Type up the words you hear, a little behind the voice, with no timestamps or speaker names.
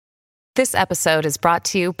This episode is brought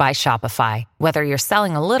to you by Shopify. Whether you're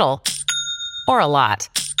selling a little or a lot,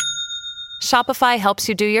 Shopify helps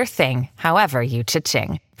you do your thing, however you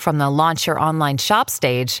cha-ching. From the launch your online shop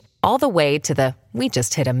stage, all the way to the we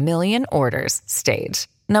just hit 1 million orders stage.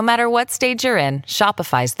 No matter what stage you're in,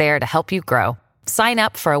 Shopify's there to help you grow. Sign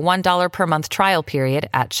up for a $1 per month trial period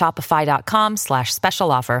at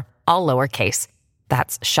shopify.com/special offer, all lowercase.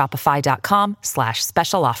 That's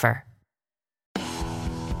shopify.com/special offer.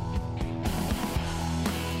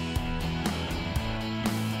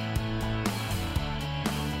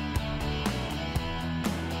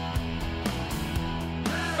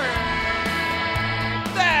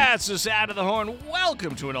 That's the sound of the horn.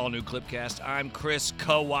 Welcome to an all-new Clipcast. I'm Chris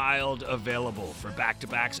Cowild, available for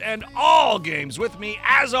back-to-backs and all games with me,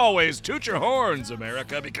 as always. Toot your horns,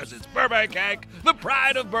 America, because it's Burbank Hank, the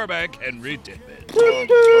pride of Burbank, Henry Tippett.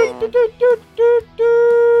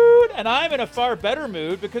 And I'm in a far better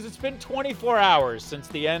mood because it's been 24 hours since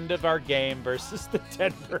the end of our game versus the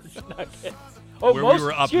Denver Nuggets. Oh, where we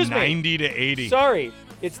were up 90 to 80. Sorry,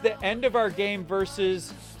 it's the end of our game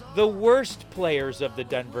versus the worst players of the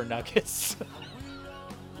Denver Nuggets.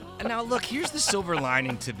 And now, look, here's the silver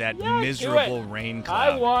lining to that miserable rain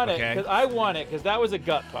cloud. I want it because that was a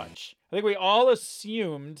gut punch. I think we all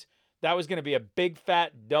assumed that was going to be a big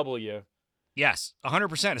fat W. Yes,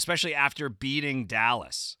 100%, especially after beating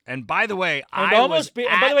Dallas. And by the way, almost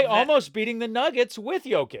beating the Nuggets with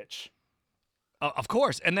Jokic. Of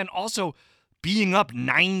course. And then also being up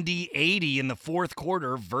 90-80 in the fourth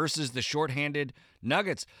quarter versus the shorthanded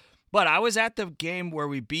Nuggets. But I was at the game where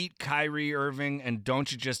we beat Kyrie Irving and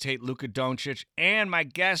Don't You Just Hate Luka Doncic, and my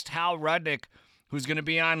guest Hal Rudnick, who's going to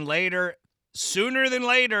be on sooner than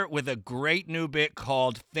later, with a great new bit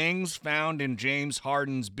called Things Found in James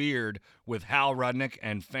Harden's Beard with Hal Rudnick.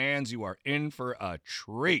 And fans, you are in for a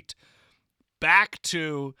treat. Back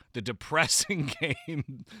to the depressing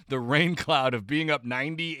game, the rain cloud of being up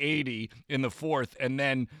 90-80 in the fourth and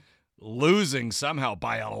then losing somehow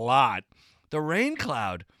by a lot. The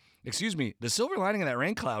silver lining of that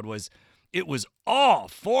rain cloud was it was all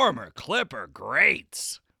former Clipper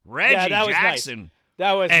greats. Reggie Jackson. Nice.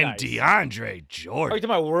 That was and nice. DeAndre Jordan. Are you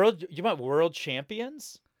talking about world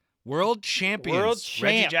champions? World champions.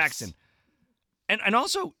 Reggie Jackson. And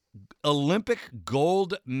also Olympic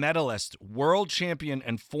gold medalist, world champion,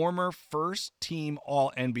 and former first-team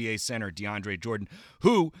All-NBA center DeAndre Jordan,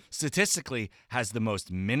 who statistically has the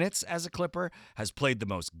most minutes as a Clipper, has played the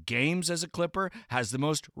most games as a Clipper, has the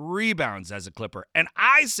most rebounds as a Clipper. And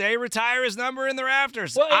I say retire his number in the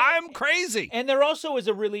rafters. Well, I'm crazy. And there also was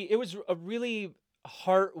a really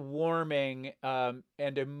heartwarming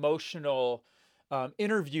and emotional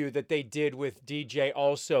interview that they did with DJ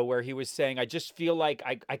also, where he was saying, I just feel like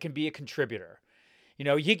I can be a contributor. You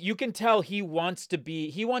know, you can tell he wants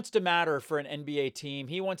to matter for an NBA team.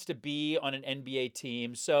 He wants to be on an NBA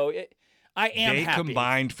team. So I am happy. They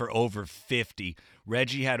combined for over 50.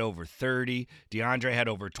 Reggie had over 30. DeAndre had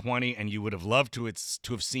over 20. And you would have loved to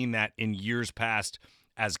have seen that in years past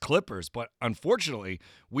as Clippers. But unfortunately,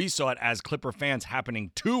 we saw it as Clipper fans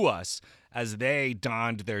happening to us as they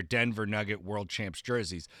donned their Denver Nugget World Champs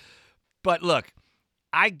jerseys. But look,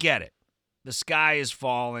 I get it. The sky is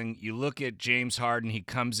falling. You look at James Harden. He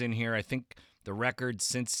comes in here. I think the record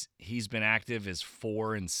since he's been active is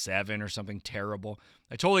 4-7 or something terrible.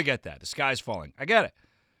 I totally get that. The sky's falling. I get it.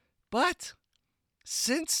 But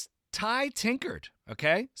since Ty tinkered,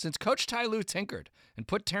 okay? Since Coach Ty Lue tinkered and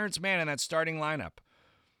put Terrence Mann in that starting lineup,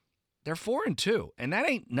 they're 4-2, and that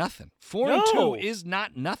ain't nothing. 4-2 is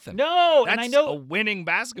not nothing. No, that's and I know a winning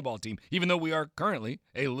basketball team, even though we are currently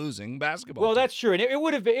a losing basketball team. Well, that's true, and it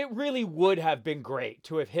really would have been great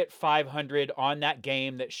to have hit 500 on that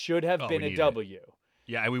game that should have been a W.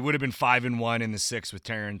 Yeah, we would have been 5-1 in the sixth with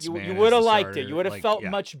Terrence Mann. You would have liked it. You would have felt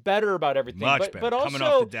much better about everything. Much better. But also, coming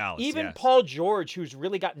off the Dallas, even Paul George, who's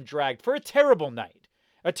really gotten dragged for a terrible night.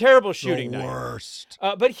 A terrible shooting night. The worst.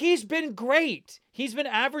 But he's been great. He's been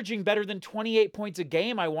averaging better than 28 points a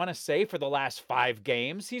game, I want to say, for the last 5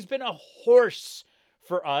 games. He's been a horse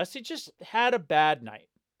for us. He just had a bad night.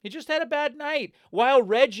 While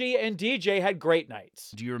Reggie and DJ had great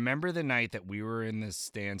nights. Do you remember the night that we were in the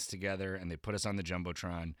stands together and they put us on the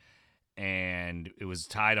Jumbotron and it was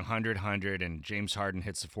tied 100-100 and James Harden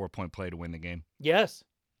hits the 4-point play to win the game? Yes.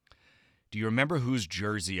 Do you remember whose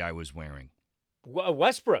jersey I was wearing?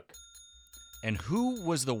 Westbrook. And who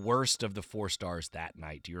was the worst of the 4 stars that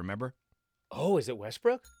night? Do you remember? Oh, is it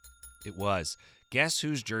Westbrook? It was. Guess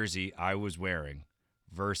whose jersey I was wearing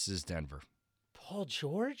versus Denver? Paul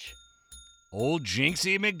George? Old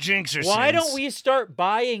Jinxie McJinxersons. Why don't we start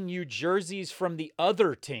buying you jerseys from the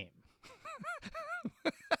other team?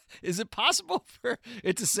 Is it possible for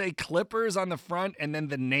it to say Clippers on the front and then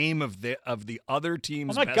the name of the other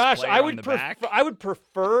team's best player on the back? I would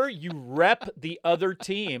prefer you rep the other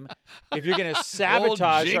team if you're going to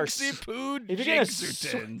sabotage our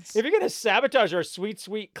Jinxertons. if you're going to sabotage our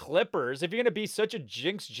sweet Clippers, if you're going to be such a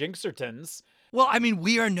Jinxertons. Well, I mean,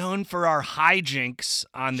 we are known for our hijinks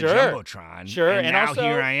on the Jumbotron. Sure, and now also,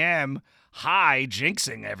 here I am,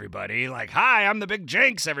 jinxing everybody. Like, hi, I'm the big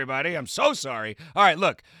jinx, everybody. I'm so sorry. All right,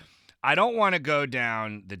 look, I don't want to go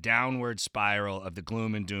down the downward spiral of the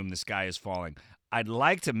gloom and doom. The sky is falling. I'd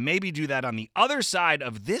like to maybe do that on the other side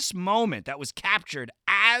of this moment that was captured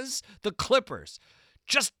as the Clippers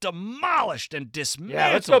just demolished and dismantled.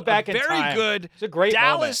 Yeah, let's go back in very time. good It's a great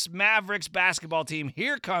Dallas moment. Mavericks basketball team.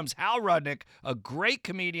 Here comes Hal Rudnick, a great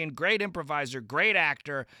comedian, great improviser, great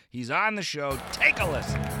actor. He's on the show. Take a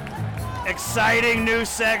listen. Exciting new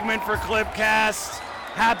segment for Clipcast,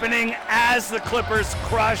 happening as the Clippers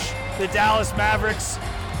crush the Dallas Mavericks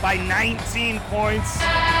by 19 points.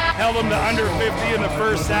 Held them to under 50 in the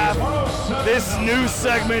first half. This new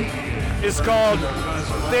segment is called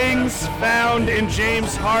Things Found in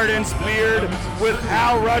James Harden's Beard with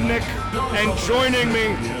Hal Rudnick. And joining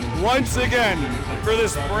me once again for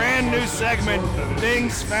this brand new segment,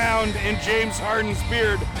 Things Found in James Harden's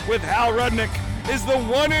Beard with Hal Rudnick, is the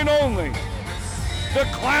one and only, the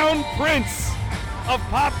clown prince of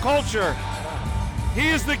pop culture. He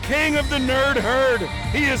is the king of the nerd herd.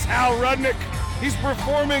 He is Hal Rudnick. He's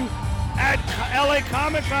performing at LA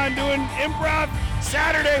Comic-Con doing improv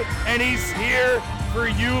Saturday, and he's here for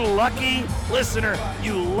you lucky listener.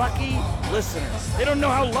 You lucky listener. They don't know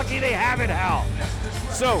how lucky they have it, Hal.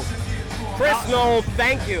 So, Chris Knoll,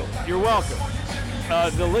 thank you. You're welcome.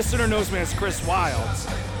 The listener knows me as Chris Wilds.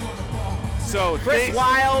 So, Chris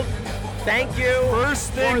Wild, thank you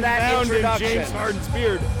first thing for that found in introduction. James Harden's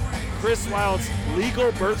beard, Chris Wilde's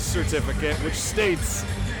legal birth certificate, which states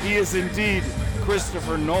he is indeed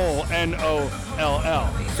Christopher Knoll,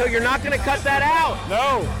 N-O-L-L. So you're not going to cut that out?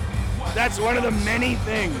 No, that's one of the many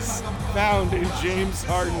things found in James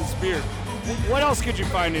Harden's beard. What else could you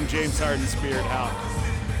find in James Harden's beard, Hal?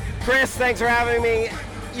 Chris, thanks for having me.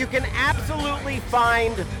 You can absolutely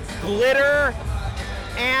find glitter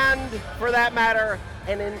and, for that matter,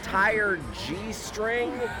 an entire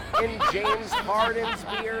G-string in James Harden's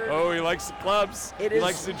beard. Oh, he likes the clubs. He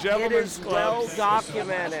likes the gentleman's clubs. Well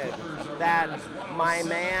documented that my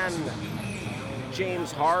man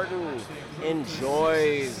James Harden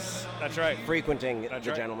enjoys That's right. frequenting That's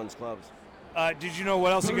the right. gentlemen's clubs. Did you know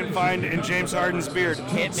what else you can find in James Harden's beard?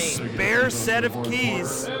 Hit me. Spare set of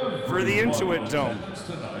keys for the Intuit Dome.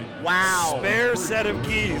 Wow. Spare set of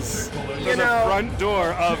keys for You the know, front door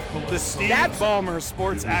of the Steve that's- Ballmer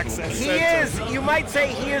Sports Access He Center. is, you might say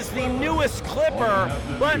he is the newest Clipper,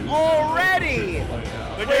 but already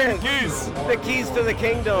They gave him the keys. the keys to the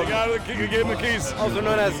kingdom, You gave him the keys. also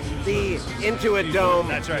known as the Intuit Dome.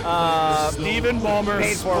 That's right. Uh, Stephen Ballmer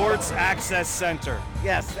paid for- Sports Access Center.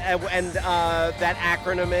 Yes, and that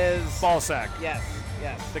acronym is Ball sack. Yes,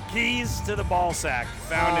 yes. The keys to the ball sack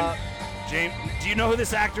found in James. Do you know who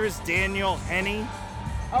this actor is? Daniel Henney.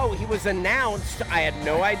 Oh, he was announced. I had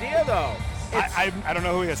no idea though. I don't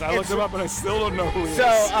know who he is. I looked him up and I still don't know who he So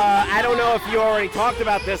is. I don't know if you already talked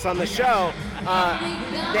about this on the show.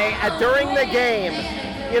 They during the game,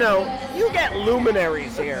 you know, you get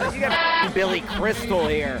luminaries here. You get Billy Crystal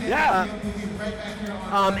here. Yeah.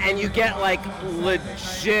 And you get like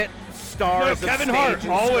legit No, stars. of Kevin stage Hart,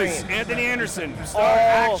 and always. screen. Anthony Anderson,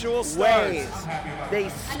 actual stars. Always. They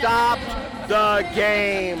stopped the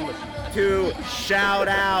game to shout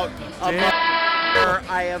out a mother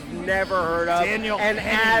I have never heard of. Daniel and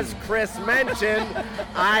Henney. as Chris mentioned,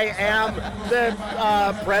 I am the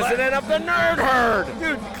president of the nerd herd.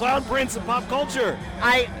 Dude, clown prince of pop culture.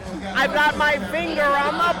 I've got my finger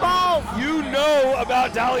on the pulse. You know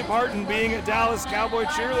about Dolly Parton being a Dallas Cowboy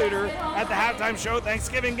cheerleader at the halftime show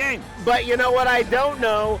Thanksgiving game. But you know what I don't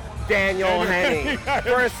know? Daniel Henney.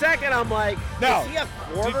 For a second, I'm like, Now, is he a did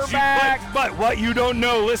quarterback? but what you don't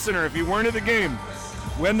know, listener, if you weren't at the game,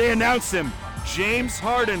 when they announced him, James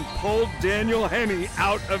Harden pulled Daniel Henney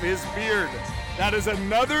out of his beard. That is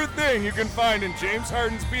another thing you can find in James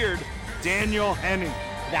Harden's beard, Daniel Henney.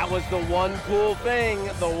 That was the one cool thing.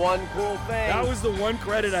 The one cool thing. That was the one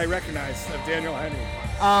credit I recognized of Daniel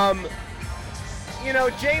Henney. You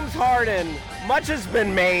know, James Harden, much has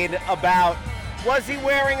been made about, was he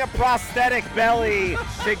wearing a prosthetic belly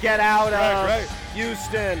to get out of Right.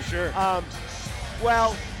 Houston? Sure.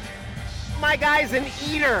 Well, my guy's an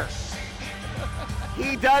eater.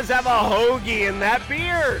 He does have a hoagie in that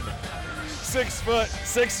beard. 6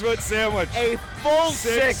 foot sandwich. A full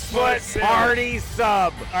 6 foot party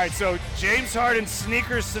sub. All right, so James Harden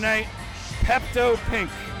sneakers tonight, Pepto pink.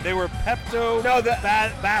 They were Pepto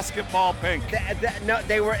basketball pink. No,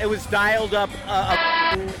 they were. It was dialed up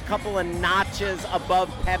a couple of notches above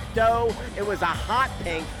Pepto. It was a hot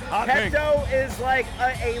pink. Pepto is like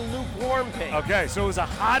a lukewarm pink. Okay, so it was a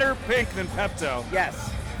hotter pink than Pepto.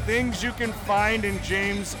 Yes. Things you can find in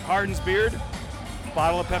James Harden's beard: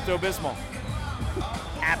 bottle of Pepto-Bismol.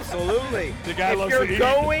 Absolutely. The guy loves if to you're eat.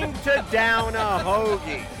 going to down a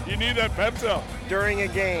hoagie You need that Pepto. during a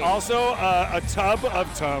game. Also, a tub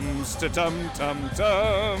of Tums to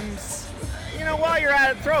Tums. You know, while you're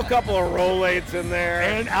at it, throw a couple of Rolaids in there.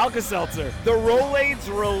 And Alka-Seltzer. The Rolaids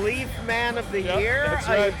Relief Man of the Year, that's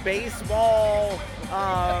right. a baseball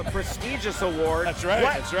prestigious award. That's right,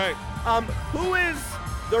 that's right. Who is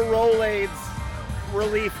the Rolaids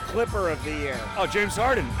Relief Clipper of the Year? Oh, James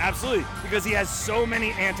Harden, absolutely, because he has so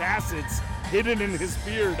many antacids hidden in his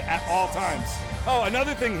beard at all times. Oh,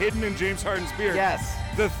 another thing hidden in James Harden's beard. Yes.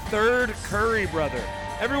 The third Curry brother.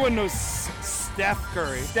 Everyone knows Steph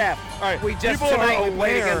Curry. Steph. All right, We just people tonight are we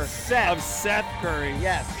played aware against Seth. of Seth Curry.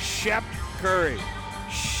 Yes. Shep Curry.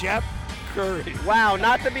 Shep Curry. Wow,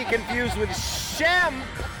 not to be confused with Shem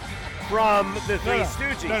from the Three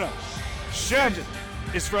Stooges. No. Shep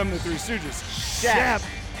is from the Three Stooges. Shep.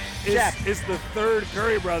 is the third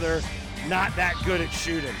Curry brother, not that good at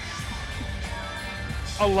shooting.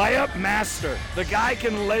 A layup master. The guy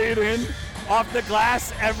can lay it in off the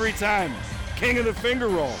glass every time. King of the finger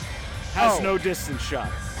roll. Has no distance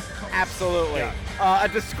shot. Absolutely. Yeah. A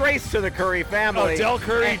disgrace to the Curry family. Oh, Del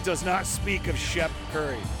Curry does not speak of Shep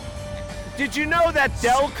Curry. Did you know that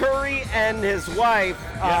Del Curry and his wife,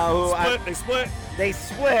 They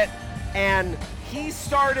split. And he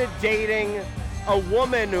started dating a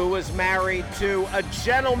woman who was married to a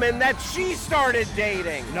gentleman that she started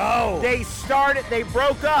dating. No. They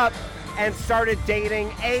broke up and started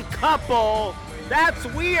dating a couple. That's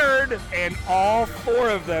weird. And all four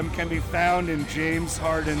of them can be found in James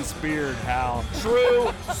Harden's beard, Hal.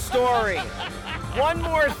 True story. One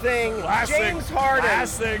more thing. James Harden.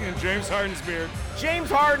 Last thing in James Harden's beard. James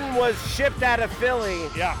Harden was shipped out of Philly.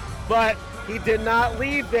 Yeah. But he did not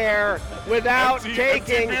leave there without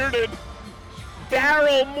taking bearded.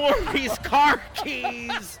 Daryl Morey's car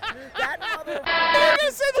keys. That I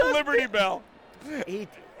said the Liberty Bell.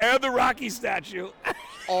 And the Rocky statue.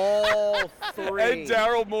 All three. And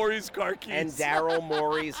Daryl Morey's car keys. And Daryl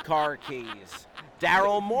Morey's car keys.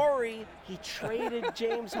 Daryl Morey, he traded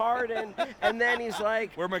James Harden, and then he's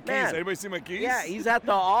like, where are my keys? Man, Anybody see my keys? yeah, he's at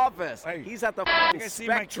the office. Hey, he's at the I see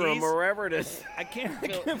my Spectrum keys? or wherever it is. I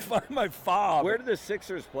can't find my fob. Where do the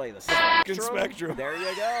Sixers play? The Spectrum. There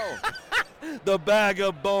you go. The bag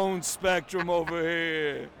of bones Spectrum over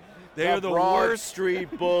here. They're the Broad worst.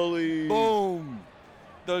 Street bullies. Boom.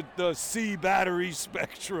 The C battery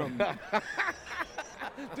Spectrum.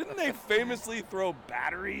 Didn't they famously throw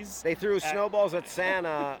batteries? They threw snowballs at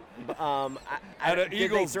Santa at an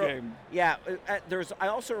Eagles game. Yeah, I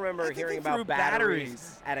also remember hearing about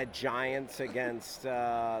batteries at a Giants against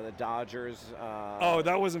the Dodgers. Oh,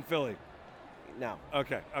 that wasn't Philly. No.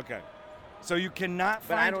 Okay. So you cannot find.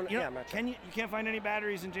 But I don't. I'm not sure. You can't find any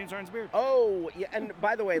batteries in James Harden's beard. Oh, yeah. And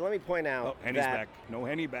by the way, let me point out Henny's back. No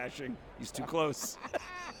Henny bashing. He's too close.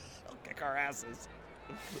 He'll kick our asses.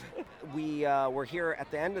 We were here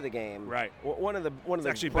at the end of the game. Right. One of the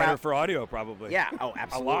actually better for audio, probably. Yeah. Oh,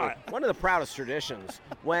 absolutely. A lot. One of the proudest traditions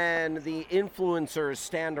when the influencers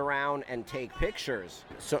stand around and take pictures.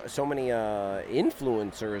 So many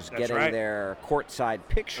influencers getting their courtside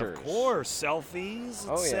pictures. Of course,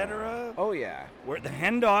 selfies, etc. Oh yeah. Where the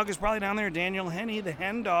hen dog is probably down there. Daniel Henney, the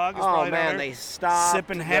hen dog is probably down there. They stopped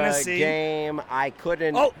sipping Hennessy. The game. I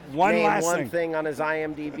couldn't name one thing. thing on his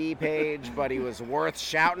IMDb page, but he was worth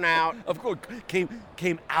shouting out. Of course,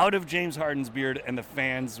 came out of James Harden's beard, and the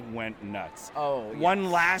fans went nuts. Oh, yes. One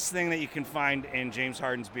last thing that you can find in James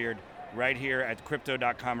Harden's beard right here at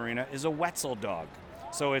Crypto.com Arena is a Wetzel dog.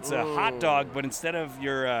 So it's a hot dog, but instead of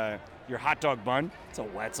your hot dog bun, it's a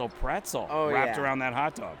Wetzel pretzel wrapped around that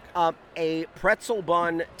hot dog. A pretzel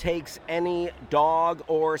bun takes any dog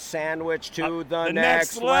or sandwich to the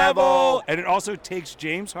next level. And it also takes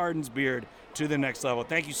James Harden's beard to the next level.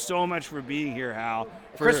 Thank you so much for being here, Hal.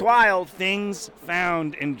 Chris Wilde. Things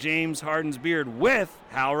found in James Harden's beard with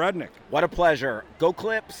Hal Rudnick. What a pleasure. Go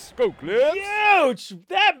Clips. Go Clips. Huge.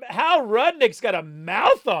 That Hal Rudnick's got a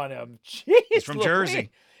mouth on him. Jeez, He's from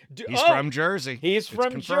Jersey. He's from Jersey. He's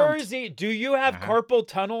from Jersey. Do you have carpal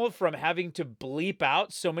tunnel from having to bleep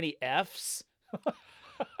out so many F's?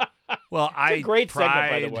 Well, it's a great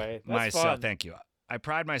segment, by the way. That's fun. Thank you. I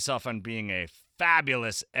pride myself on being a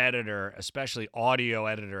fabulous editor, especially audio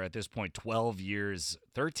editor at this point, 12 years,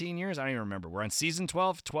 13 years? I don't even remember. We're on season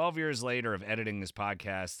 12, 12 years later of editing this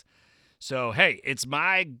podcast. So, hey, it's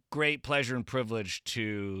my great pleasure and privilege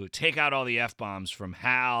to take out all the F-bombs from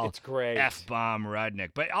Hal. It's great. F-bomb Rudnick.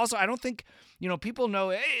 But also, I don't think, people know,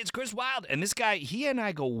 hey, it's Chris Wilde. And this guy, he and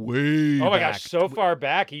I go way back. Oh, my gosh, so far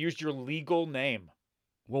back. He used your legal name.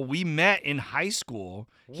 Well, we met in high school.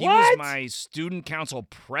 He What? was my student council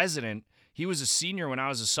president. He was a senior when I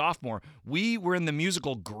was a sophomore. We were in the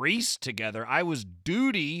musical Grease together. I was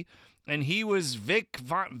Duty, and he was Vic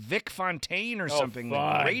Fontaine or something,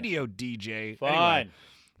 fun. the radio DJ. Fun. Anyway,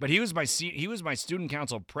 but he was my student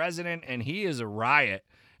council president, and he is a riot.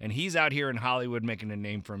 And he's out here in Hollywood making a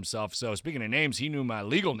name for himself. So speaking of names, he knew my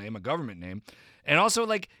legal name, a government name, and also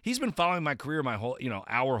he's been following my career my whole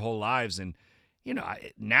our whole lives. And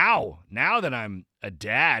now that I'm a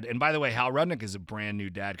dad, and by the way, Hal Rudnick is a brand new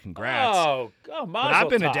dad. Congrats. Oh, but mazel I've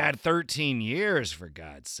been tov. a dad 13 years, for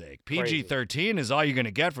God's sake. PG-13 is all you're going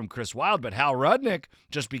to get from Chris Wilde, but Hal Rudnick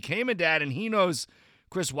just became a dad, and he knows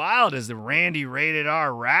Chris Wilde as the Randy rated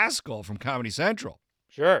R rascal from Comedy Central.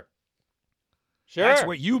 Sure. That's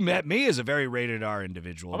what you met me as, a very rated R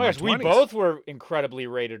individual. Oh my gosh, we 20s. both were incredibly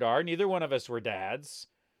rated R. Neither one of us were dads.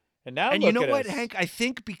 And now And look you know at what, us. Hank? I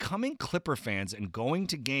think becoming Clipper fans and going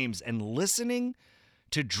to games and listening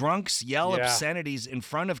to drunks yell Yeah. obscenities in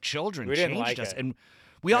front of children We didn't changed like us. it. And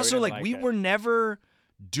we Yeah, we also didn't like we it. were never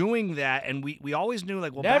doing that, and we always knew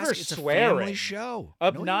well, Never it's a swearing. family show. Know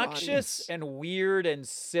your Obnoxious audience. and weird and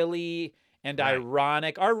silly and Right.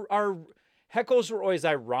 ironic. Our heckles were always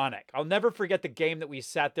ironic. I'll never forget the game that we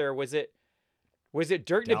sat there. Was it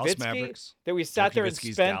Dirk Dallas Nowitzki Mavericks. that we sat Dirk there and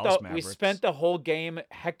Nowitzki's spent Dallas we Mavericks. spent the whole game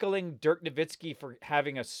heckling Dirk Nowitzki for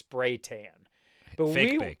having a spray tan. But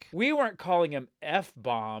Fake bake. we weren't calling him F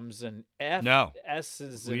bombs and F No.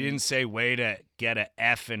 S's. We didn't say way to get a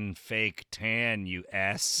effing fake tan, you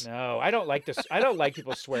S. No, I don't like this. I don't like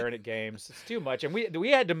people swearing at games. It's too much. And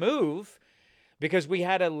we had to move because we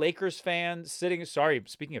had a Lakers fan sitting. Sorry,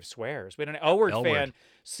 speaking of swears, we had an Elward fan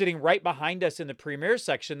sitting right behind us in the premiere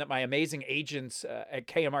section that my amazing agents at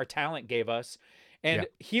KMR Talent gave us. And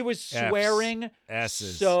he was swearing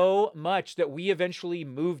S's. so much that we eventually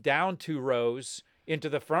moved down 2 rows into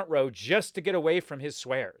the front row just to get away from his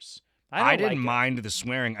swears. I didn't like it. mind the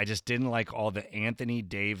swearing. I just didn't like all the Anthony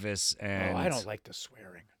Davis and Oh, I don't like the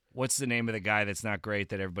swearing. what's the name of the guy that's not great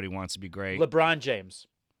that everybody wants to be great? LeBron James.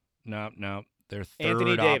 No. Their third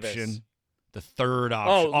Anthony Davis. option. The third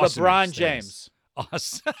option. Oh, Austin LeBron Davis. James.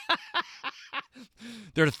 Austin.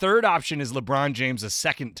 Their third option is LeBron James a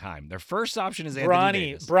second time. Their first option is Anthony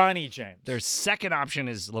Davis. Bronny James. Their second option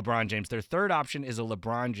is LeBron James. Their third option is a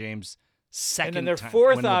LeBron James second And then their time,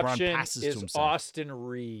 fourth when LeBron option passes to is himself. Austin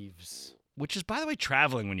Reeves. Which is, by the way,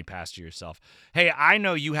 traveling when you pass to yourself. Hey, I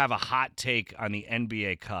know you have a hot take on the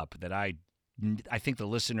NBA Cup that I think the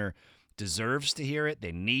listener deserves to hear it.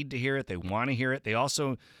 They need to hear it. They want to hear it. They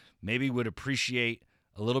also maybe would appreciate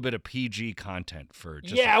a little bit of PG content for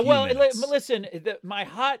just a few minutes. Listen, my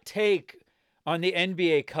hot take on the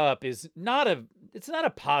NBA Cup is not a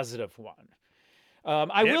positive one.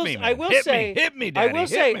 I will say, hit me, Daddy, I will hit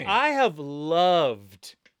say, me. I have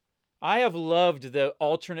loved the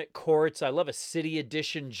alternate courts. I love a city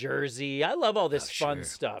edition jersey. I love all this fun sure.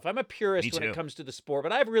 stuff. I'm a purist Me when too. it comes to the sport,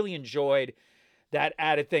 but I've really enjoyed that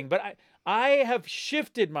added thing. But I have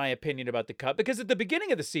shifted my opinion about the Cup because at the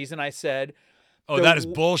beginning of the season I said, That is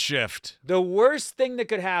bullshit. the worst thing that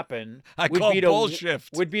could happen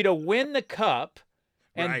would be to win the Cup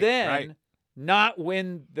and Right, then right. not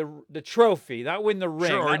win the trophy, not win the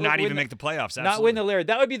ring, Sure, or not win even make the playoffs. not win the Larry.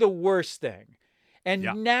 That would be the worst thing. And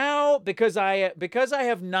Yeah. now, because I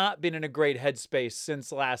have not been in a great headspace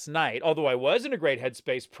since last night, although I was in a great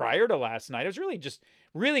headspace prior to last night, it was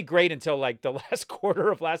really great until like the last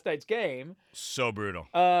quarter of last night's game. So brutal.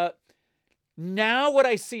 Now what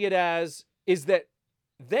I see it as is that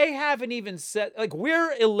they haven't even said, like, we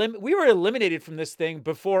were eliminated from this thing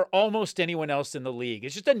before almost anyone else in the league.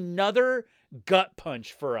 It's just another gut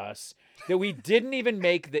punch for us that we didn't even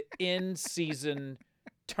make the in-season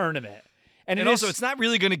tournament. And also, it's not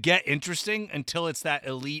really going to get interesting until it's that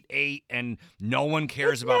Elite Eight and no one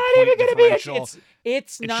cares about point differential.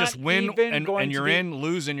 It's not just win even going and you're to be, in,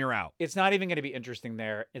 lose and you're out. It's not even going to be interesting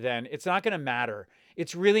there. Then it's not going to matter.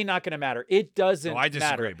 It's really not going to matter. It doesn't No, I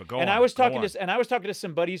disagree, matter. but go and on, I was go talking on. to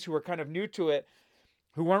some buddies who were kind of new to it,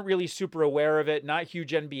 who weren't really super aware of it, not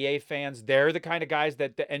huge NBA fans. They're the kind of guys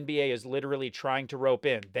that the NBA is literally trying to rope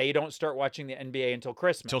in. They don't start watching the NBA until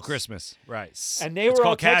Christmas. Till Christmas, right. And they were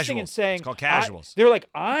all texting and saying, it's called casuals. they're like,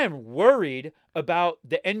 I'm worried about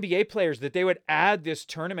the NBA players, that they would add this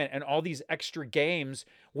tournament and all these extra games.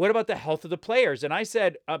 What about the health of the players? And I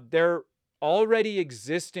said, they're already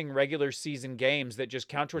existing regular season games that just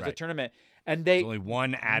count towards the tournament. And There's only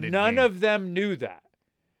one added none game. of them knew that.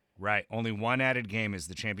 Right. Only one added game is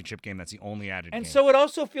the championship game. That's the only added game. And so it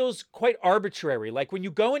also feels quite arbitrary. Like when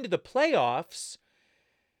you go into the playoffs,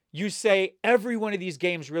 you say every one of these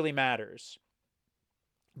games really matters.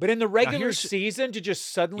 But in the regular season, to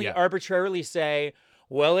just suddenly arbitrarily say,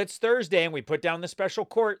 well, it's Thursday and we put down the special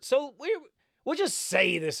court, so we'll just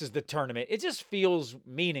say this is the tournament. It just feels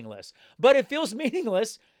meaningless. But it feels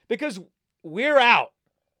meaningless because we're out.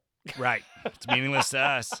 Right. It's meaningless to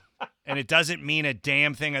us. And it doesn't mean a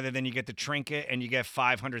damn thing other than you get the trinket and you get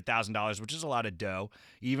 $500,000, which is a lot of dough,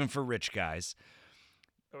 even for rich guys.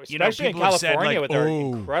 Especially in California with our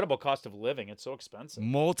incredible cost of living. It's so expensive.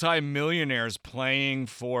 Multi-millionaires playing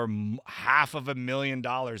for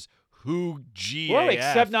 $500,000. Who GAF? Well,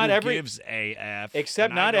 except not every gives AF.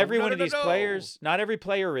 Except not every one of these players. Not every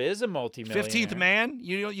player is a multi-millionaire. 15th man.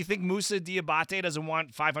 You think Musa Diabate doesn't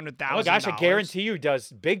want $500,000? Oh gosh, I guarantee you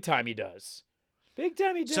does. Big time he does. Big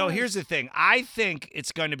time he does. So here's the thing. I think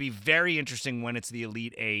it's going to be very interesting when it's the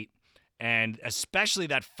Elite Eight, and especially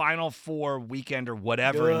that Final Four weekend or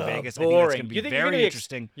whatever in Vegas. Boring. I think it's going to be very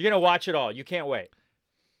interesting. You're going to watch it all. You can't wait.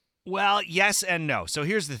 Well, yes and no. So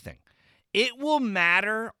here's the thing. It will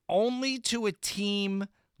matter only to a team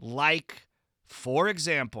like, for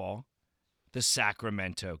example, the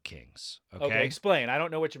Sacramento Kings. Okay, explain. I don't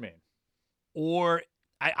know what you mean. Or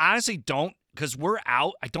I honestly don't, because we're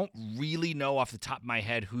out. I don't really know off the top of my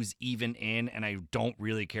head who's even in, and I don't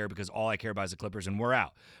really care because all I care about is the Clippers, and we're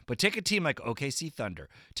out. But take a team like OKC Thunder.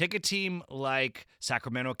 Take a team like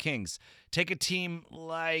Sacramento Kings. Take a team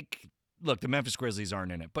like, look, the Memphis Grizzlies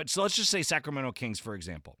aren't in it. But so let's just say Sacramento Kings, for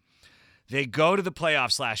example. They go to the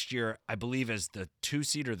playoffs last year, I believe, as the 2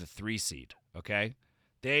 seed or the 3 seed, okay?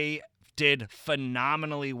 They did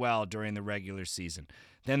phenomenally well during the regular season.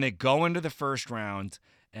 Then they go into the first round,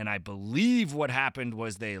 and I believe what happened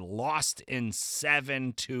was they lost in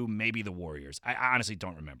 7 to maybe the Warriors. I honestly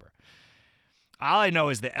don't remember. All I know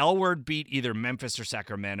is the L Word beat either Memphis or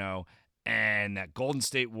Sacramento, and that Golden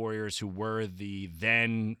State Warriors, who were the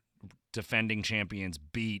then defending champions,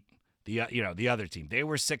 beat the other team. They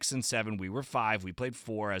were 6 and 7. We were 5. We played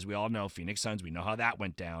 4, as we all know. Phoenix Suns. We know how that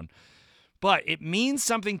went down. But it means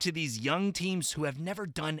something to these young teams who have never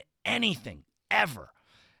done anything ever.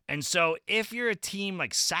 And so if you're a team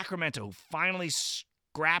like Sacramento who finally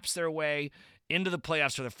scraps their way into the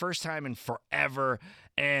playoffs for the first time in forever,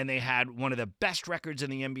 and they had one of the best records in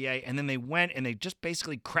the NBA, and then they went and they just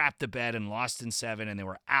basically crapped the bed and lost in 7, and they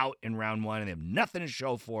were out in round 1, and they have nothing to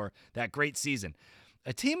show for that great season.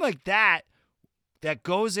 A team like that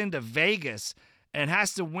goes into Vegas and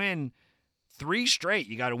has to win 3 straight.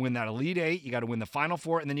 You got to win that Elite Eight, you got to win the Final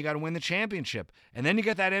Four, and then you got to win the championship. And then you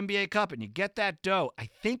get that NBA Cup and you get that dough. I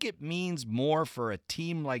think it means more for a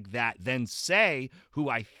team like that than, say, who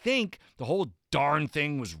I think the whole darn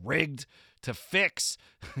thing was rigged to fix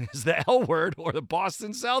is the L Word or the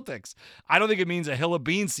Boston Celtics. I don't think it means a hill of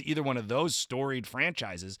beans to either one of those storied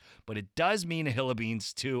franchises, but it does mean a hill of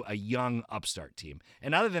beans to a young upstart team.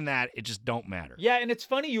 And other than that, it just don't matter. Yeah, and it's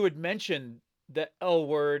funny you would mention the L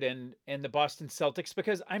Word and the Boston Celtics,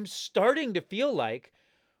 because I'm starting to feel like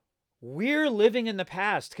we're living in the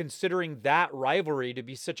past considering that rivalry to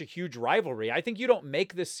be such a huge rivalry. I think you don't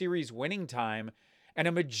make this series winning time, and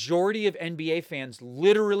a majority of NBA fans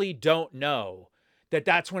literally don't know that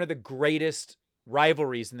that's one of the greatest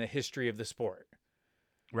rivalries in the history of the sport.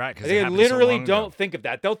 Right. They literally don't think of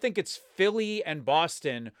that. They'll think it's Philly and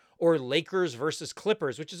Boston or Lakers versus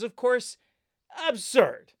Clippers, which is, of course,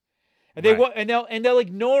 absurd. And they'll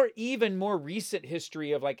ignore even more recent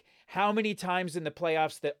history of like how many times in the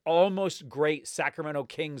playoffs that almost great Sacramento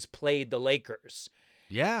Kings played the Lakers.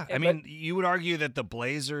 Yeah, I mean, you would argue that the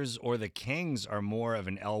Blazers or the Kings are more of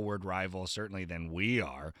an L Word rival, certainly, than we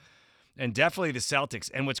are. And definitely the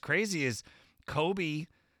Celtics. And what's crazy is Kobe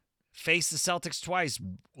faced the Celtics twice,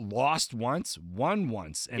 lost once, won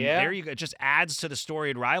once. And there you go. It just adds to the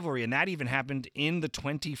storied rivalry. And that even happened in the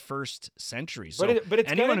 21st century. So but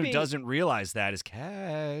it's anyone who doesn't realize that is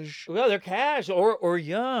cash. Well, they're cash or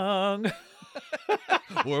young.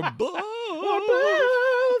 or both. Or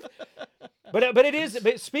both. But it is.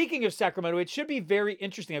 But speaking of Sacramento, it should be very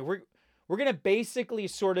interesting. Like we're we're gonna basically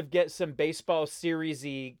sort of get some baseball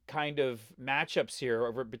series-y kind of matchups here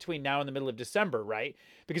over between now and the middle of December, right?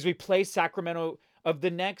 Because we play Sacramento of the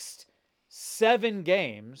next 7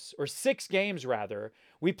 games, or 6 games rather.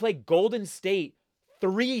 We play Golden State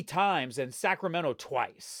 3 times and Sacramento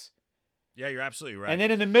twice. Yeah, you're absolutely right. And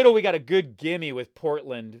then in the middle, we got a good gimme with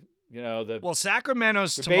Portland. Well,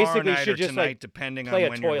 Sacramento's tomorrow night or tonight, depending on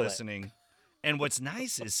when you're listening. And what's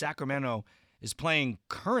nice is Sacramento is playing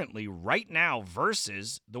currently right now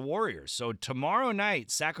versus the Warriors. So tomorrow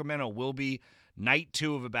night, Sacramento will be night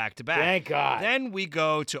 2 of a back-to-back. Thank God. Then we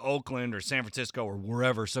go to Oakland or San Francisco or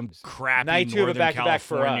wherever, some crappy night 2 Northern of a back-to-back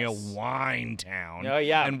California for us. wine town. Oh,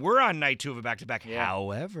 yeah. And we're on night 2 of a back-to-back. Yeah.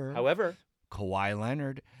 However, Kawhi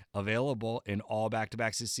Leonard available in all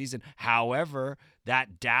back-to-backs this season. However,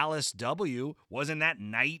 that Dallas W, wasn't that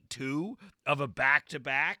night 2 of a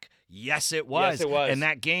back-to-back? Yes, it was. Yes, it was. And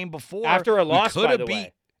that game before, after a loss, could by have the beat.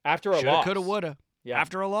 way. After a Shoulda, loss. coulda, woulda. Yeah.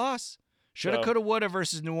 After a loss. Shoulda, So- coulda, woulda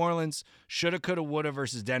versus New Orleans. Shoulda, coulda, woulda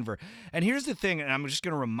versus Denver. And here's the thing, and I'm just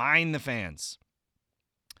going to remind the fans.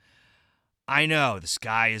 I know the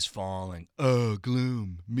sky is falling. Oh,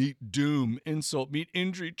 gloom, meet doom, insult, meet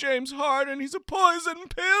injury. James Harden, he's a poison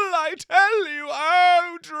pill, I tell you.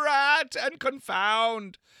 Oh, drat and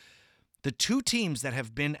confound. The 2 teams that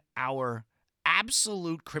have been our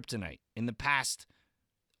absolute kryptonite in the past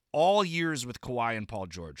all years with Kawhi and Paul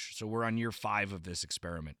George. So we're on year 5 of this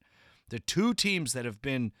experiment. The 2 teams that have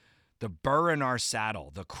been the burr in our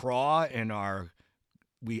saddle, the craw in our,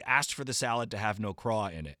 we asked for the salad to have no craw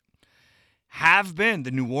in it, have been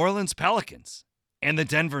the New Orleans Pelicans and the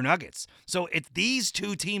Denver Nuggets. So it's these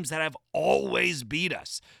 2 teams that have always beat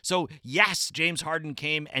us. So yes, James Harden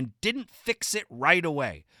came and didn't fix it right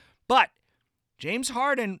away. But James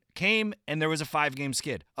Harden came and there was a 5-game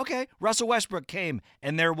skid. Okay, Russell Westbrook came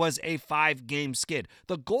and there was a 5-game skid.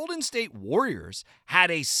 The Golden State Warriors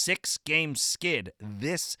had a 6-game skid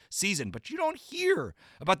this season, but you don't hear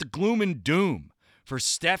about the gloom and doom for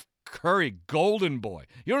Steph Curry, Golden Boy.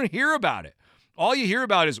 You don't hear about it. All you hear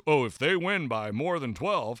about is, oh, if they win by more than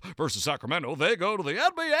 12 versus Sacramento, they go to the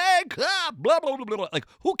NBA, blah, blah, blah, blah. Like,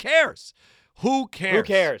 who cares? Who cares? Who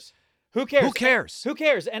cares? Who cares? Who cares? Who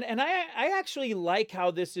cares? And I actually like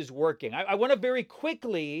how this is working. I want to very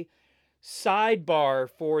quickly sidebar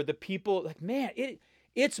for the people. Like, man,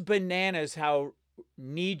 it's bananas how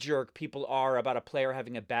knee-jerk people are about a player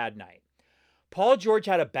having a bad night. Paul George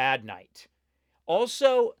had a bad night.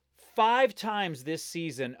 Also, 5 times this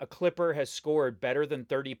season, a Clipper has scored better than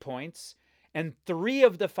 30 points, and 3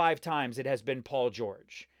 of the 5 times it has been Paul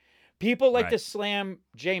George. People like to slam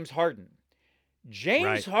James Harden.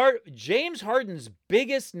 James Harden's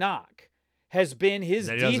biggest knock has been his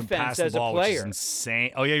defense as a player. Which is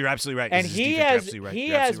insane. Oh yeah, you're absolutely right. And he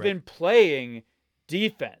has been playing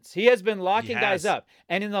defense. He has been locking guys up.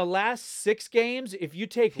 And in the last 6 games, if you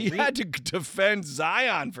take he had to defend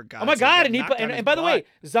Zion for God's sake. Oh my God! And by the way,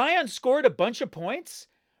 Zion scored a bunch of points,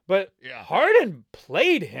 but Harden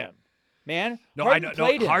played him. Man, no, I know.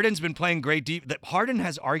 No, Harden's been playing great. Harden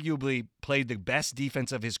has arguably played the best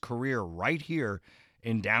defense of his career right here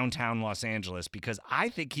in downtown Los Angeles because I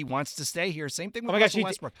think he wants to stay here. Same thing with Russell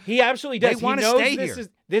Westbrook. He absolutely does. They want to stay here.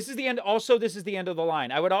 This is the end. Also, this is the end of the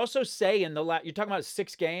line. I would also say you're talking about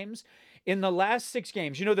 6 games. In the last 6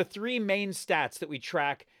 games, the 3 main stats that we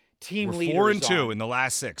track team leaders 4 and 2 on. in the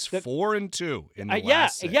last 6. 4 and 2 in the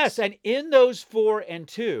last 6. Yes, and in those 4 and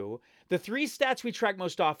 2. The 3 stats we track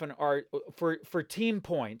most often are for team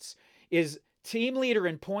points is team leader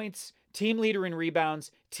in points, team leader in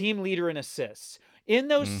rebounds, team leader in assists. In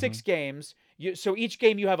those 6 games, so each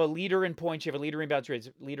game you have a leader in points, you have a leader in rebounds,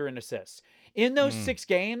 leader in assists. In those 6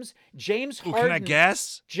 games, James Harden. Can I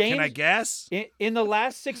guess? Can I guess? In the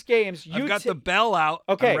last 6 games, I've got the bell out.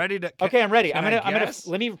 Okay, I'm ready to. Okay, I'm ready. I'm gonna guess?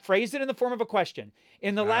 let me phrase it in the form of a question.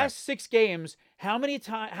 In the last 6 games, how many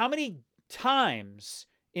times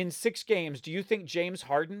in 6 games do you think James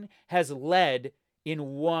Harden has led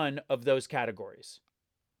in one of those categories?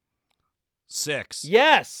 6.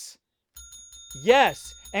 Yes.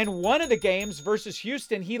 And one of the games versus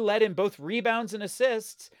Houston, he led in both rebounds and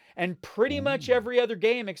assists. And pretty much every other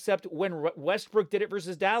game except when Westbrook did it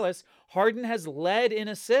versus Dallas, Harden has led in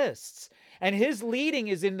assists. And his leading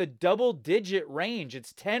is in the double-digit range.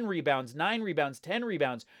 It's 10 rebounds, 9 rebounds, 10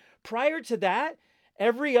 rebounds. Prior to that,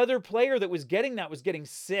 every other player that was getting that was getting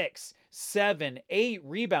 6, 7, 8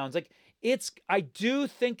 rebounds. I do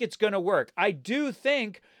think it's going to work. I do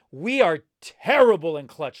think we are terrible in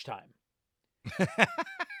clutch time.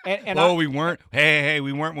 We weren't.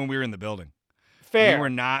 We weren't when we were in the building. Fair. We were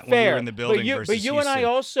not fair. when we were in the building versus But you and I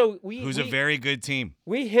Houston, also who's a very good team.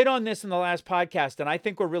 We hit on this in the last podcast, and I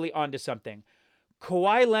think we're really onto something.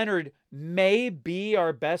 Kawhi Leonard may be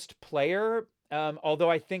our best player,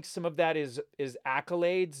 although I think some of that is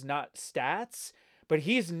accolades, not stats. But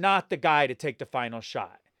he's not the guy to take the final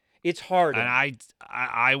shot. It's Harden. And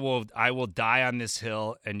I will die on this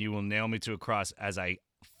hill, and you will nail me to a cross as I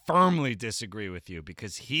firmly disagree with you,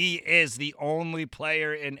 because he is the only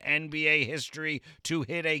player in NBA history to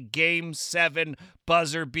hit a Game 7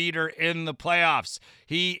 buzzer beater in the playoffs.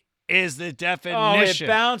 He is the definition it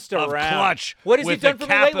bounced of around. clutch What has he with done a for me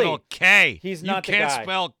capital lately? K. He's not the You can't guy.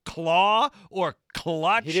 spell claw or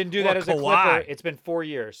clutch. He didn't do or that as a Kawhi. Clipper. It's been 4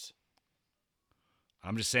 years.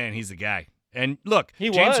 I'm just saying he's the guy. And look, He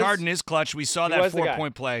James was. Harden is clutch. We saw He that was the guy.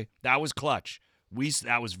 4-point play. That was clutch.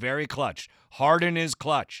 That was very clutch. Harden is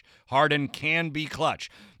clutch. Harden can be clutch.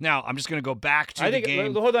 Now, I'm just going to go back to the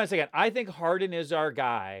game. Hold on a second. I think Harden is our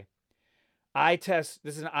guy. This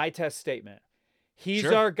is an eye test statement. He's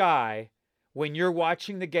Sure. our guy when you're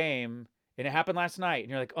watching the game, and it happened last night, and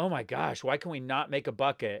you're like, oh my gosh, why can we not make a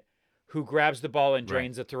bucket who grabs the ball and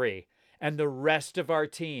drains a three? And the rest of our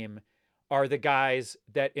team are the guys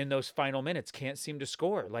that in those final minutes can't seem to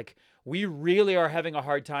score. Like, we really are having a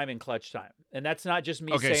hard time in clutch time. And that's not just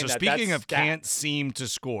me saying that. Okay, so speaking That's of can't stats. seem to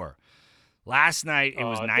score, last night it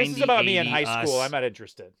was 90-80 This is about me in high school. us I'm not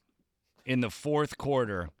interested. in the fourth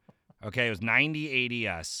quarter. Okay, it was 90-80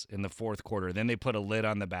 us in the fourth quarter. Then they put a lid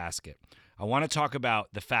on the basket. I want to talk about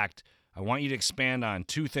the fact, I want you to expand on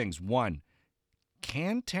two things. One,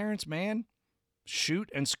 can Terrence Mann shoot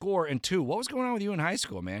and score? And two, what was going on with you in high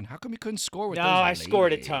school, man? How come you couldn't score with No, those I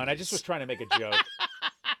scored a ladies? ton. I just was trying to make a joke.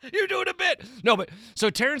 You're doing a bit. No, but so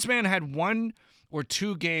Terrence Mann had 1 or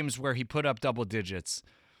 2 games where he put up double digits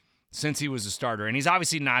since he was a starter, and he's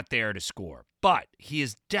obviously not there to score. But he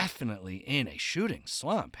is definitely in a shooting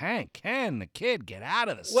slump. Hank, can the kid get out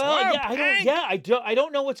of the slump? I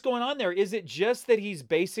don't know what's going on there. Is it just that he's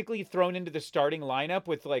basically thrown into the starting lineup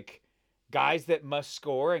with like guys that must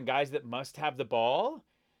score and guys that must have the ball?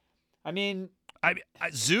 I mean,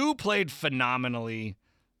 Zoo played phenomenally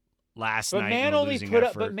last but night. man in a only losing put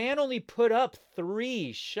up. effort. But man only put up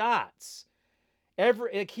 3 shots.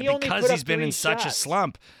 Only because put up he's been 3 in such a shots.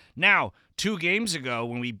 slump. Now, 2 games ago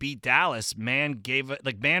when we beat Dallas, Man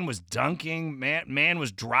was dunking, Man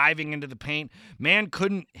was driving into the paint. Man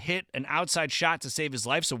couldn't hit an outside shot to save his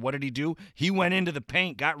life, so what did he do? He went into the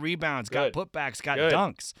paint, got rebounds, got putbacks, got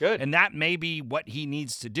dunks. Good. And that may be what he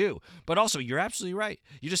needs to do. But also, you're absolutely right.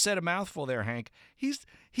 You just said a mouthful there, Hank. He's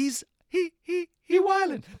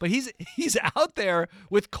wildin'. But he's out there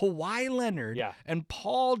with Kawhi Leonard and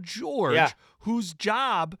Paul George, whose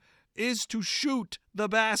job is to shoot the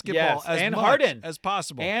basketball as much Harden. as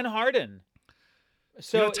possible. And Harden.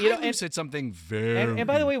 So Ty said something very and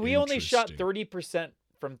by the way, we only shot interesting. 30%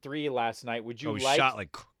 from 3 last night. Would you we like shot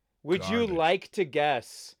like Would you garbage. like to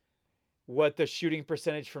guess what the shooting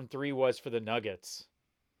percentage from 3 was for the Nuggets?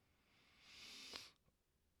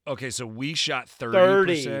 Okay, so we shot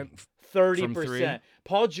 30%. 30%.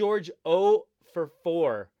 Paul George 0 for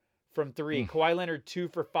 4 from 3. Kawhi Leonard 2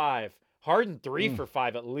 for 5. Harden 3 for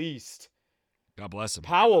 5 at least. God bless him.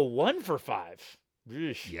 Powell 1 for 5.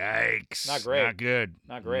 Eesh. Yikes. Not great. Not good.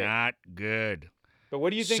 Not great. Not good. But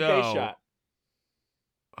what do you think they So- shot?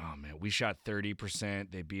 Oh man, we shot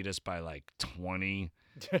 30%. They beat us by like 20.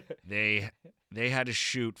 They had to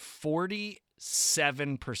shoot 47%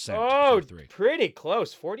 Oh, from 3. pretty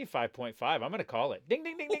close. 45.5. I'm going to call it. Ding,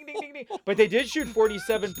 ding, ding, ding, ding, ding, ding. But they did shoot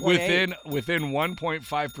 47.8. Within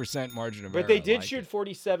 1.5% margin of error. But they I did like shoot it.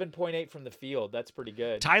 47.8 from the field. That's pretty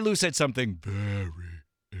good. Ty Lue said something very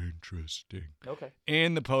interesting Okay.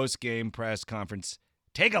 in the post-game press conference.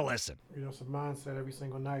 Take a listen. You know, it's a mindset every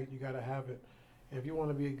single night. You got to have it. If you want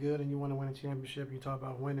to be good and you want to win a championship, you talk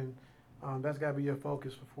about winning, that's got to be your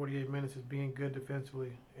focus for 48 minutes is being good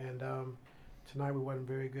defensively. And tonight we wasn't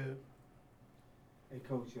very good. Hey,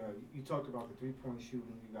 Coach, you talked about the three-point shooting.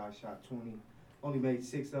 You guys shot 20, only made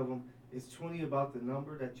 6 of them. Is 20 about the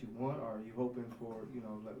number that you want, or are you hoping for,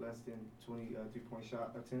 less than 20 three-point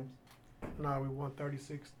shot attempts? No, we want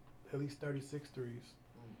 36, at least 36 threes.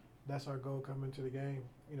 That's our goal coming into the game,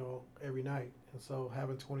 every night. And so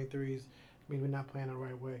having 23s means we're not playing the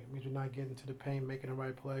right way. It means we're not getting to the paint, making the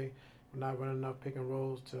right play. We're not running enough pick and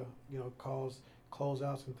rolls to, cause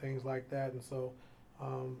closeouts and things like that. And so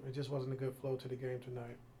it just wasn't a good flow to the game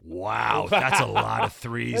tonight. Wow, that's a lot of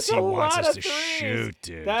threes That's he a wants lot us of to threes. shoot,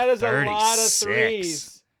 dude. That is 36. a lot of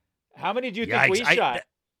threes. How many do you think we shot?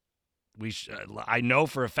 I know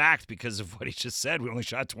for a fact because of what he just said. We only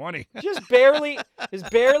shot 20. Just barely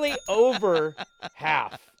over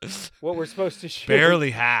half what we're supposed to shoot.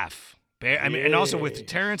 Barely half. I mean, and also with Yeesh.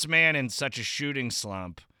 Terrence Mann in such a shooting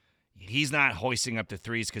slump, he's not hoisting up the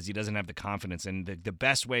threes because he doesn't have the confidence. And the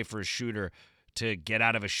best way for a shooter to get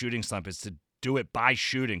out of a shooting slump is to do it by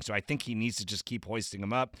shooting. So I think he needs to just keep hoisting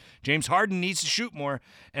them up. James Harden needs to shoot more.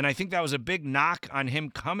 And I think that was a big knock on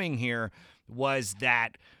him coming here, was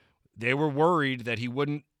that they were worried that he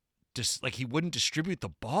wouldn't distribute the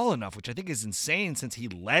ball enough, which I think is insane since he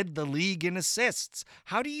led the league in assists.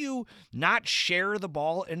 How do you not share the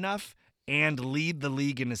ball enough and lead the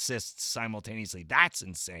league in assists simultaneously? That's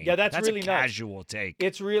insane. Yeah, that's really a nuts. casual take.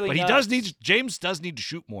 It's really But nuts. James does need to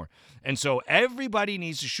shoot more. And so everybody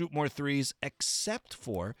needs to shoot more threes except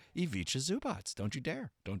for Ivica Zubac. Don't you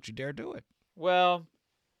dare. Don't you dare do it. Well,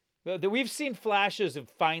 we've seen flashes of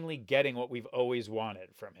finally getting what we've always wanted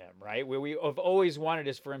from him, right? Where we have always wanted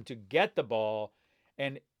is for him to get the ball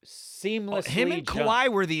and seamlessly him and jump. Kawhi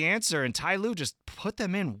were the answer, and Ty Lue just put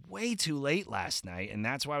them in way too late last night, and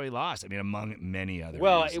that's why we lost. I mean, among many other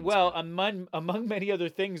reasons. Well, among many other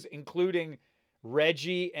things, including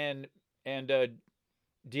Reggie and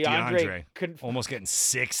DeAndre almost getting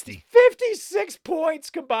 60. 56 points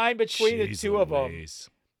combined between the Jeez two of them. Louise.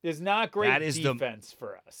 Is not great That is defense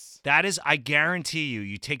for us. That is, I guarantee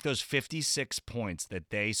you take those 56 points that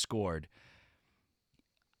they scored.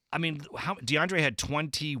 I mean, DeAndre had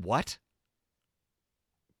 20 what?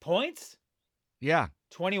 Points? Yeah.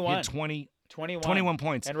 21. He had 21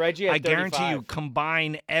 points. And Reggie had 35. I guarantee you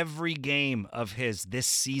combine every game of his this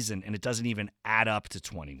season, and it doesn't even add up to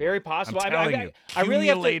 20. Very possible. I'm telling you, I really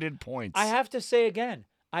accumulated points. I have to say again,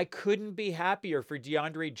 I couldn't be happier for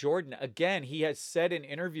DeAndre Jordan. Again, he has said in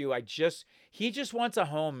interview, he just wants a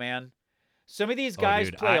home, man. Some of these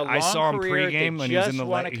guys play a long I saw him career. pregame they when he was just in the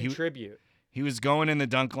want to contribute. He was going in the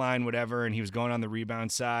dunk line, whatever, and he was going on the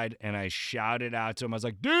rebound side, and I shouted out to him. I was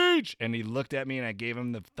like, Deej! And he looked at me, and I gave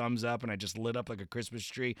him the thumbs up, and I just lit up like a Christmas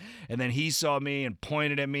tree. And then he saw me and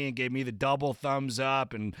pointed at me and gave me the double thumbs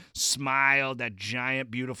up and smiled, that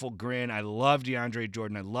giant, beautiful grin. I love DeAndre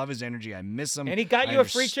Jordan. I love his energy. I miss him. And he got you a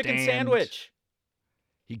free chicken sandwich.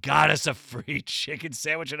 He got us a free chicken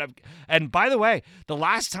sandwich. And by the way, the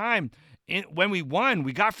last time when we won,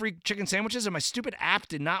 we got free chicken sandwiches, and my stupid app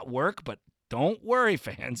did not work, but don't worry,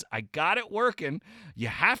 fans. I got it working. You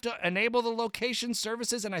have to enable the location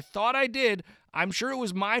services, and I thought I did. I'm sure it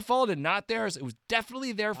was my fault and not theirs. It was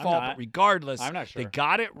definitely their fault, but regardless, I'm not sure. They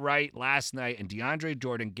got it right last night, and DeAndre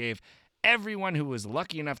Jordan gave everyone who was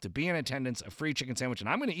lucky enough to be in attendance a free chicken sandwich, and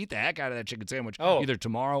I'm going to eat the heck out of that chicken sandwich either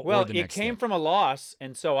tomorrow or the next day. Well, it came from a loss,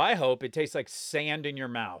 and so I hope it tastes like sand in your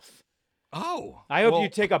mouth. Oh. I hope you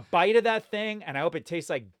take a bite of that thing, and I hope it tastes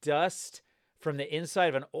like dust from the inside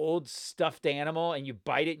of an old stuffed animal, and you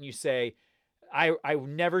bite it and you say, I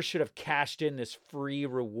never should have cashed in this free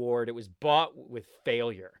reward. It was bought with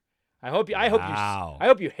failure. I hope you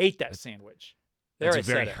hate that sandwich. That's a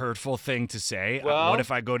very hurtful thing to say. Well, what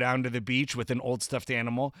if I go down to the beach with an old stuffed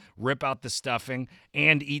animal, rip out the stuffing,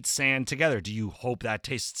 and eat sand together? Do you hope that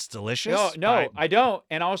tastes delicious? No, I don't.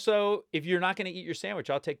 And also, if you're not going to eat your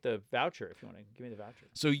sandwich, I'll take the voucher if you want to give me the voucher.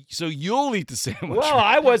 So you'll eat the sandwich. Well,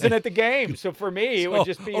 I wasn't at the game, so for me, it would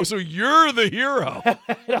just be. Oh, so you're the hero.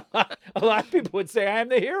 A lot of people would say I am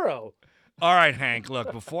the hero. All right, Hank,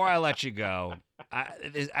 look, before I let you go,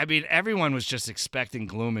 I mean, everyone was just expecting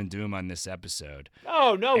gloom and doom on this episode.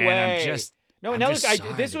 Oh, no way.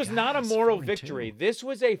 This was not a moral 4-2. victory. This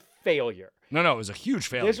was a failure. No, it was a huge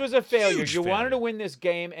failure. This was a failure. Huge you failure. wanted to win this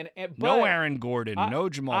game, but no Aaron Gordon, no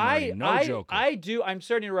Jamal Murray, no Joker. I'm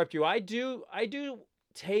sorry to interrupt you. I do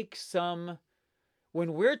take some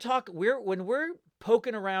when we're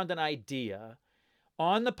poking around an idea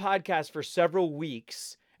on the podcast for several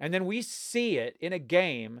weeks, and then we see it in a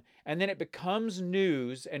game, and then it becomes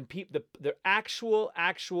news, and the actual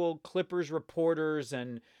Clippers reporters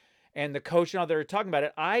and the coach and all that are talking about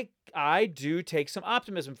it. I do take some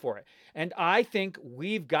optimism for it, and I think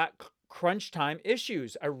we've got crunch time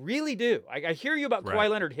issues. I really do. I hear you about Kawhi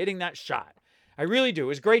Leonard hitting that shot. I really do. It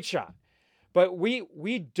was a great shot, but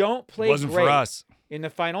we don't play wasn't great for us in the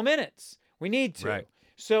final minutes. We need to. Right.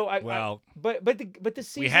 So but the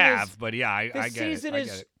season we have, is, but yeah, I get it. the season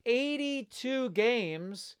is 82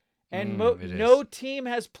 games, and it no is. team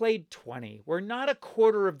has played 20. We're not a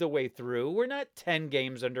quarter of the way through. We're not 10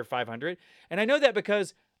 games under 500, and I know that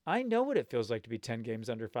because I know what it feels like to be 10 games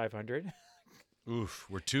under 500. Oof,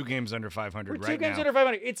 we're 2 games under 500 We're right 2 games now. under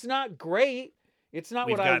 500. It's not great. It's not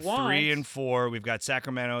what I want. We've got 3 and 4. We've got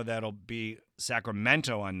Sacramento. That'll be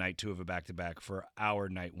Sacramento on night 2 of a back-to-back for our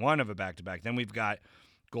night 1 of a back-to-back. Then we've got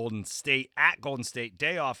Golden State at Golden State.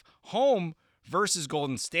 Day off. Home versus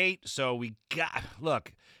Golden State. So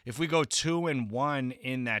look, if we go 2-1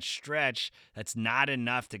 in that stretch, that's not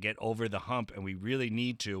enough to get over the hump, and we really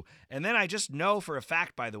need to. And then I just know for a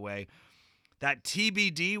fact, by the way, that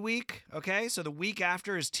TBD week, okay, so the week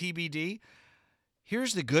after is TBD.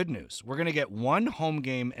 Here's the good news. We're going to get one home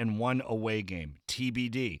game and one away game,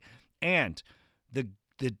 TBD. And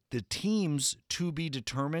the teams to be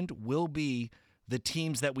determined will be the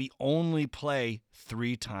teams that we only play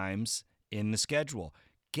 3 times in the schedule.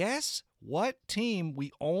 Guess what team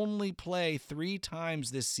we only play 3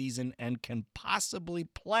 times this season and can possibly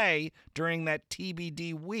play during that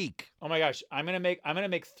TBD week? Oh my gosh, I'm gonna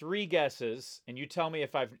make 3 guesses, and you tell me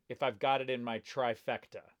if I've got it in my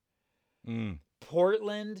trifecta.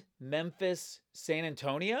 Portland, Memphis, San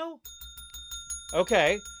Antonio.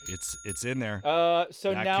 Okay, it's in there.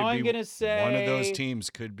 So That now could I'm be gonna say one of those teams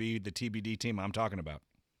could be the TBD team I'm talking about.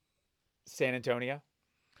 San Antonio.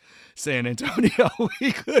 San Antonio.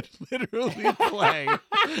 We could literally play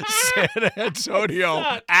San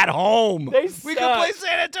Antonio at home. They We suck. could play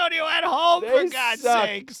San Antonio at home, They for God's suck.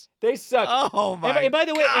 sakes. They suck. Oh my and by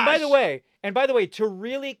the way, gosh. and by the way, to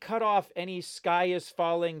really cut off any sky is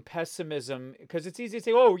falling pessimism, because it's easy to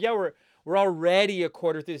say, oh yeah, we're already a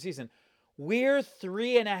quarter through the season. We're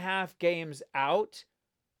 3.5 games out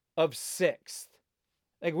of 6th.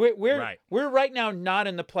 Like we're right now not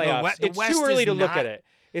in the playoffs. The It's West too early is to look not- at it.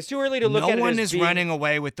 It's too early to look at it. No one as is being, running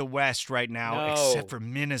away with the West right now, No. except for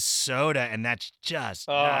Minnesota, and that's just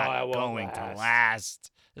that not won't going last. to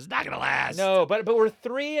last. It's not going to last. No, but we're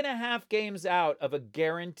 3.5 games out of a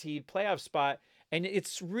guaranteed playoff spot, and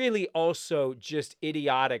it's really also just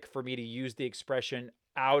idiotic for me to use the expression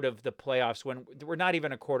 "out of the playoffs" when we're not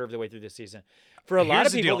even a quarter of the way through the season. For a lot Here's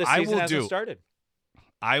of the people, deal. this season hasn't started.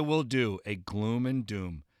 I will do a gloom and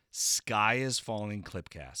doom, sky is falling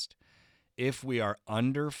clipcast. If we are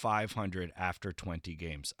under 500 after 20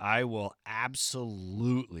 games, I will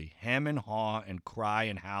absolutely hem and haw and cry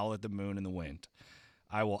and howl at the moon and the wind.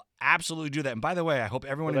 I will absolutely do that. And by the way, I hope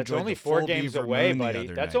everyone That's enjoyed only the 4 full games Beaver away, Moon the buddy.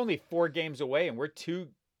 other That's night. only 4 games away, and we're two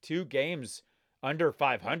games under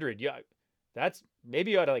 500. Yeah, that's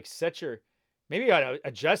maybe you ought to maybe you ought to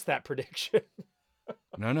adjust that prediction.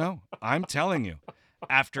 No. I'm telling you,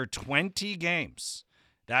 after 20 games,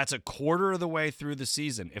 that's a quarter of the way through the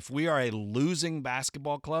season. If we are a losing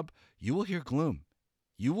basketball club, you will hear gloom.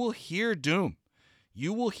 You will hear doom.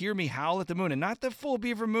 You will hear me howl at the moon, and not the full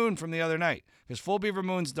Beaver Moon from the other night, because full Beaver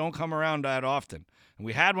Moons don't come around that often. And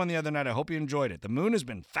we had one the other night. I hope you enjoyed it. The moon has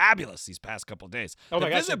been fabulous these past couple of days. Oh the my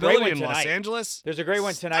gosh, a visibility great one in Los tonight. Angeles. There's a great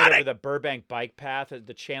one tonight stunning. over the Burbank bike path.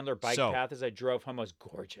 The Chandler bike path as I drove home was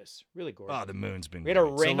gorgeous. Really gorgeous. Oh, the moon's been We had a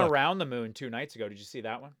great. So ring look, around the moon 2 nights ago. Did you see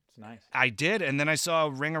that one? It's nice. I did, and then I saw a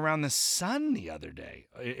ring around the sun the other day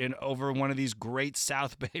over one of these great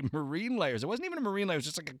South Bay marine layers. It wasn't even a marine layer. It was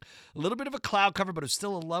just like a little bit of a cloud cover, but it was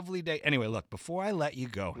still a lovely day. Anyway, look, before I let you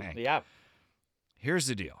go, Hank, Yeah. here's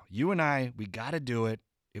the deal. You and I, we got to do it.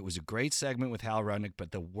 It was a great segment with Hal Rudnick,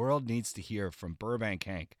 but the world needs to hear from Burbank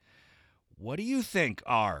Hank. What do you think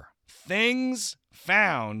are things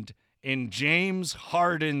found in James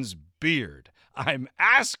Harden's beard? I'm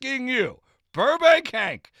asking you. Burbank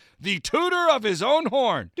Hank, the tutor of his own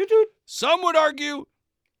horn. Doot, doot. Some would argue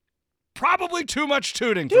probably too much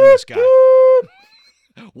tooting from this guy.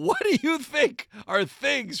 What do you think are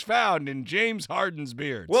things found in James Harden's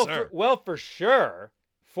beard, sir?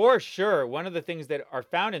 For sure, one of the things that are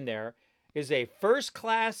found in there is a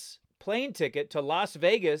first-class plane ticket to Las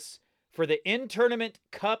Vegas for the in-tournament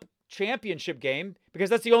Cup championship game, because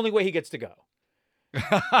that's the only way he gets to go.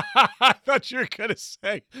 I thought you were going to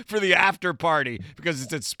say for the after party because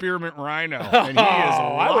it's at Spearmint Rhino and he is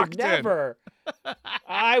locked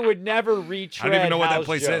I would never retread I don't even know what that Hal's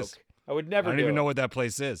place joke. is. I would never I don't do even it. know what that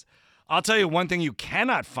place is. I'll tell you one thing you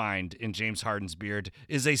cannot find in James Harden's beard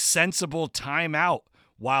is a sensible timeout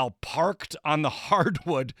while parked on the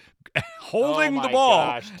hardwood holding Oh the my ball.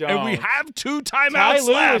 gosh, and we don't. have 2 Ty timeouts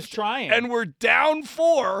Lue left. was trying. And we're down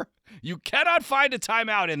 4. You cannot find a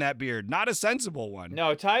timeout in that beard. Not a sensible one.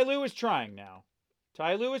 No, Ty Lue was trying now.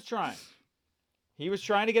 Ty Lue was trying. He was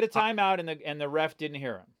trying to get a timeout, and the ref didn't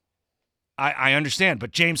hear him. I understand, but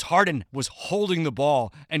James Harden was holding the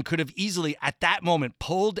ball and could have easily, at that moment,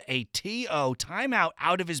 pulled a TO timeout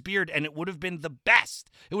out of his beard, and it would have been the best.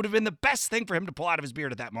 It would have been the best thing for him to pull out of his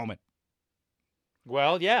beard at that moment.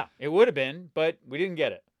 Well, yeah, it would have been, but we didn't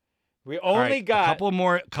get it. We only All right, got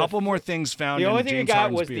a couple more things found the in only thing we James got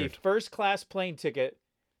Harden's was beard. the first-class plane ticket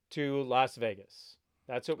to Las Vegas.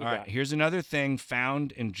 That's what we All got. right, here's another thing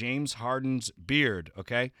found in James Harden's beard,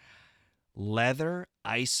 okay? leather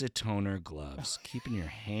isotoner gloves, keeping your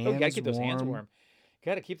hands Oh, you gotta keep warm. those hands warm.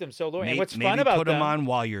 Gotta keep them so low. And what's Maybe fun about put them them? on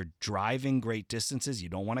while you're driving great distances. You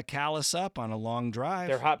don't want to callus up on a long drive.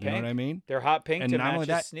 They're hot You pink. know what I mean? They're hot pink And to not match only his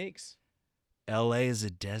that, sneaks. LA is a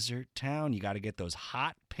desert town. You got to get those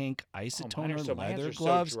hot pink isotoner My hands leather are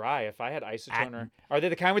gloves. so dry. If I had isotoner, are they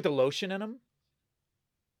the kind with the lotion in them?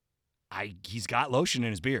 He's got lotion in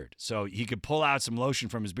his beard, so he could pull out some lotion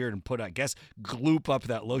from his beard and put, I guess, gloop up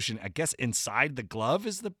that lotion. I guess inside the glove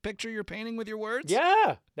is the picture you're painting with your words.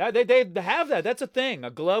 Yeah, they have that. That's a thing.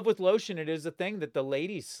 A glove with lotion. It is a thing that the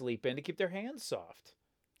ladies sleep in to keep their hands soft.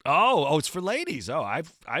 Oh, it's for ladies. Oh,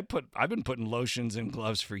 I've been putting lotions in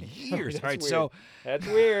gloves for years. All right, Weird. so That's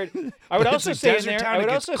weird. I would But also it's a say in desert there. town, I would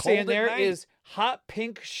it gets also say in cold at there night. is hot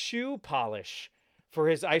pink shoe polish for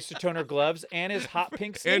his isotoner gloves and his hot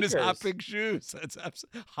pink sneakers. and his hot pink shoes. That's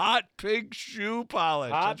hot pink shoe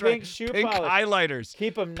polish. Hot That's right. pink shoe pink polish. highlighters.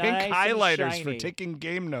 Keep them Pink nice highlighters and for shiny. taking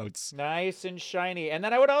game notes. Nice and shiny. And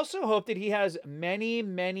then I would also hope that he has many,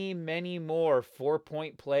 many, many more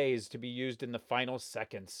 4-point plays to be used in the final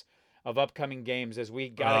seconds of upcoming games as we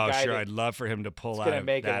got a guy sure. that I'd love for him to pull gonna out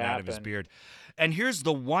make it that out of his happen. beard. And here's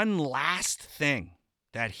the one last thing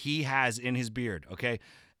that he has in his beard, okay?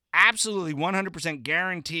 Absolutely 100%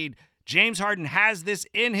 guaranteed James Harden has this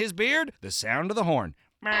in his beard. The sound of the horn.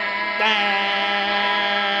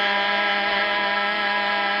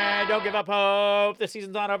 Don't give up hope. The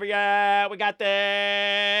season's not over yet. We got this.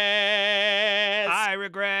 I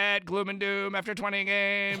regret gloom and doom after 20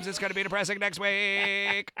 games. It's going to be depressing next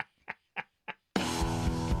week.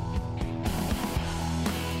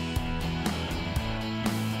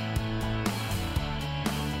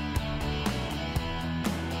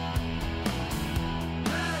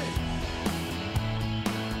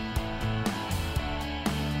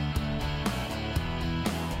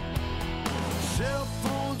 Cell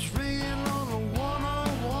phones ringing on a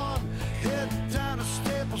one-on-one. Head down to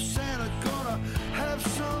Staples Center, gonna have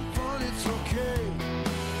some fun. It's okay.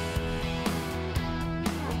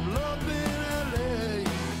 I'm loving LA.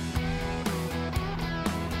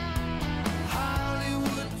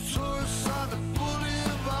 Hollywood tourists on the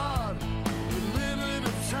boulevard. We live in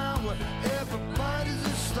a town where everybody's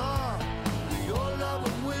a star. We all love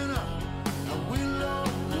a winner, and we love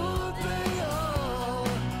who they are.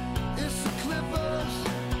 It's the Clippers.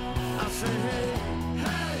 I say, hey,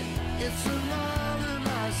 hey, it's another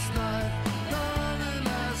nice night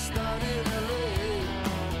in LA.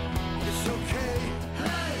 It's okay,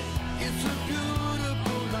 hey, it's a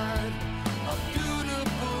beautiful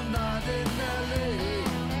night in LA.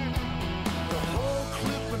 The whole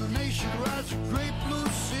Clipper nation rides a great blue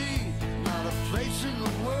sea. Not a place in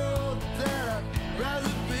the world that I'd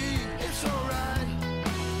rather be. It's alright.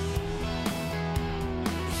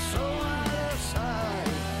 It's so hot outside.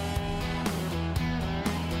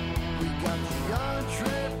 We got the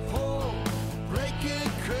entree pole, breaking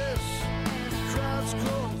Chris. The crowd's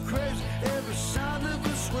going crazy, every sound of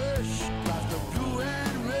a swish. Got the blue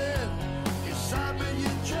and red, it's something you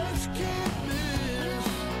just can't miss.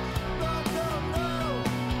 No, no, no.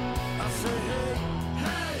 I say, hey,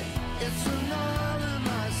 hey, it's a